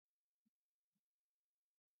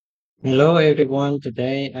Hello everyone,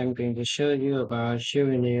 today I'm going to show you about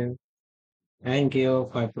juvenile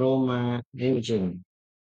angiofibroma imaging.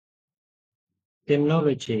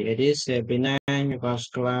 Terminology: it is a benign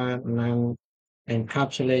vascular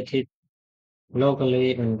non-encapsulated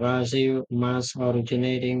locally invasive mass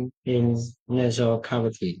originating in nasal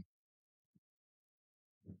cavity.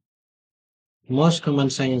 Most common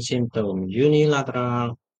signs and symptoms: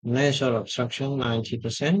 unilateral nasal obstruction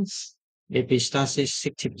 90%, epistaxis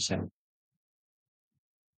 60%.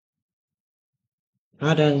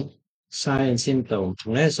 Other signs and symptoms: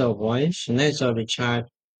 nasal voice, nasal discharge,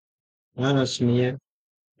 anosmia,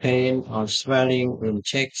 pain or swelling in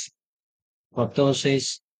chest,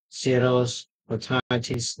 ptosis, cirrhosis,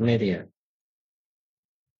 otitis media.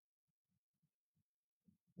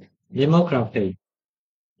 Demography: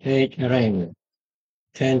 age range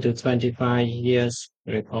 10 to 25 years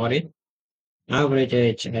recorded, average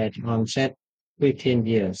age at onset 15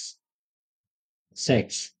 years.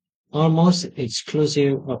 Sex: almost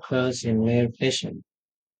exclusive occurs in male patients.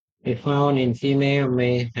 If found in female,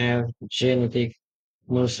 may have genetic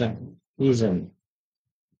mosaicism.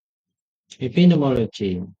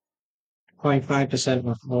 Epidemiology: 0.5%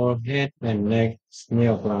 of all head and neck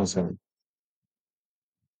neoplasm.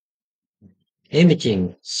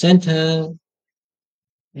 Imaging: center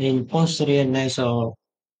in posterior nasal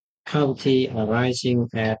cavity arising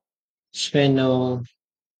at sphenopalatine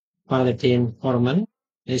hormone,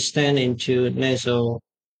 extend into nasal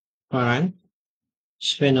pharynx,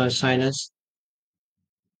 sphenosinus,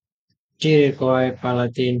 pterygoid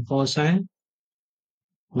palatine fossa,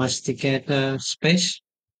 masticator space,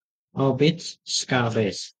 orbit, skull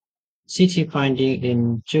base. CT finding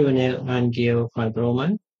in juvenile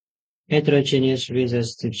angiofibroma, heterogeneous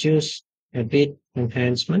versus diffuse habit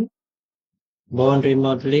enhancement, bone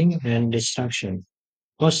remodeling and destruction.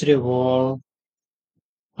 Posterior wall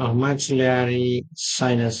of maxillary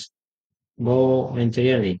sinus bow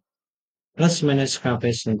anteriorly, plus minus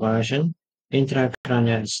carpus inversion,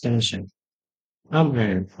 intracranial extension.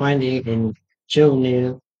 Upgrade finding in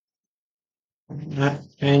juvenile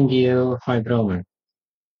angiofibroma.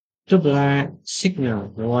 Tubular signal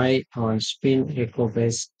white on spin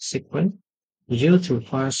echo-based sequence due to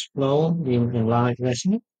fast flow in a large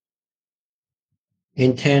vessel.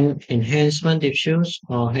 Intent enhancement diffuse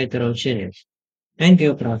or heterogeneous.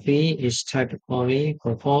 Angiography is typically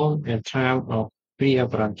performed at time of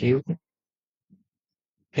preoperative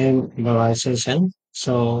embolization,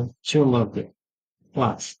 so tumor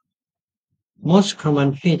plus. Most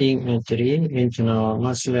common feeding artery, internal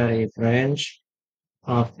maxillary branch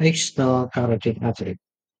of external carotid artery.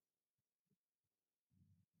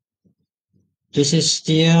 This is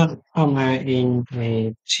still common in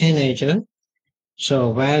a teenager, so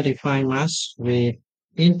well-defined mass with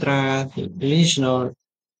intralesional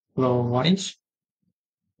flow voids,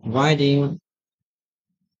 widening,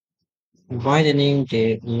 widening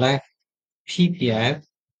the left PPF,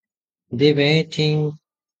 deviating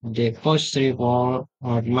the posterior wall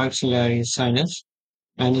of maxillary sinus,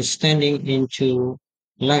 and extending into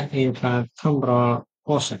left intratemporal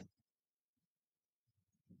fossa.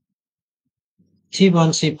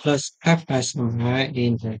 T1C plus FSMI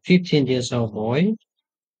in a 15 years old boy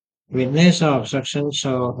with nasal obstruction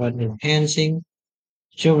show an enhancing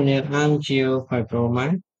juvenile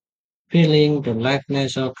angiofibroma, filling the left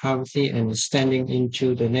nasal cavity and extending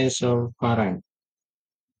into the nasal pharynx.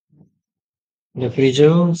 The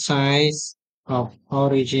presumed size of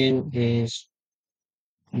origin is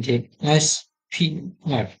the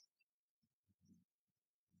SPF.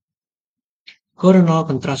 Coronal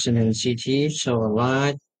contrastional CT show a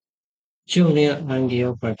large juvenile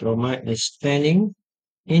angiofibroma extending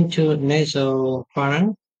into nasal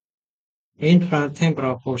pharynx,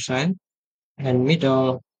 infratemporal fossa, and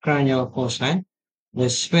middle cranial fossa. The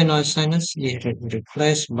sphenoid sinus is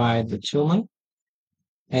replaced by the tumor.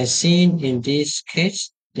 As seen in this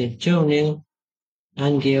case, the juvenile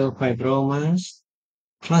angiofibromas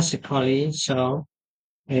classically show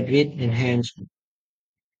a bit enhancement.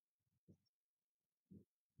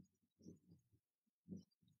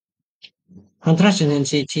 Contrast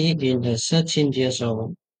intensity in a 13 years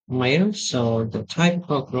old male, so the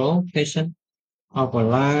typical growth patient of a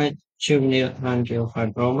large juvenile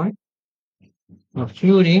angiofibroma,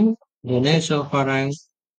 occluding the nasopharynx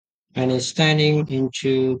and extending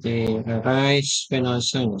into the right sphenoid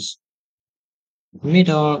sinus,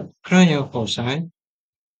 middle cranial fossa,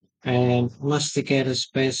 and masticator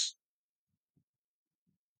space.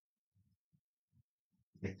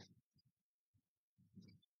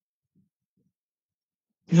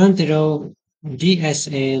 Antero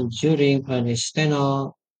DSA during an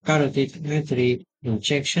external carotid artery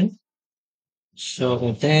injection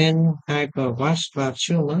So then hypervascular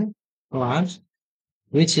tumor, plus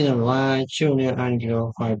retinal junior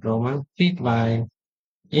angiofibroma, peak by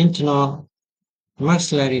internal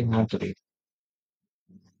maxillary artery.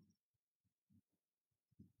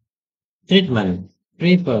 Treatment.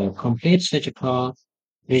 Prefer complete surgical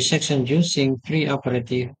resection using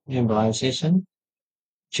preoperative embolization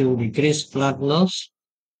to decrease blood loss.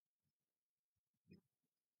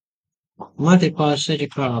 Multiple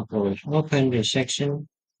surgical approach, open resection,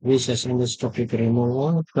 recess endoscopic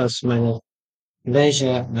removal, plus minus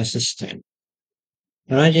laser assistant.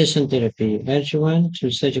 Radiation therapy, adjuvant to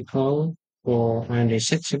surgical for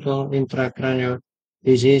unresectable intracranial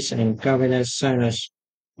disease and cavernous sinus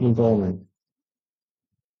involvement.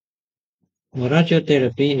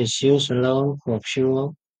 Radiotherapy is used alone for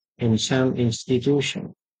cure in some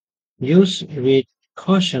institutions. Use with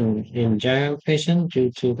caution in giant patients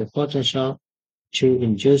due to the potential to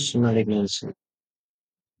induce malignancy.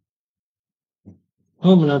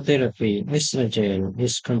 Hormonal therapy, estrogen,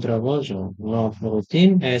 is controversial. Not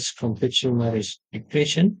routine as complete tumor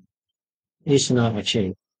restriction is not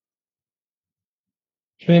achieved.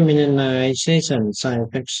 Feminization side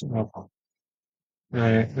effects of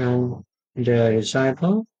and the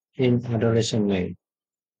recycle in adolescent male.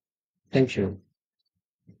 Thank you.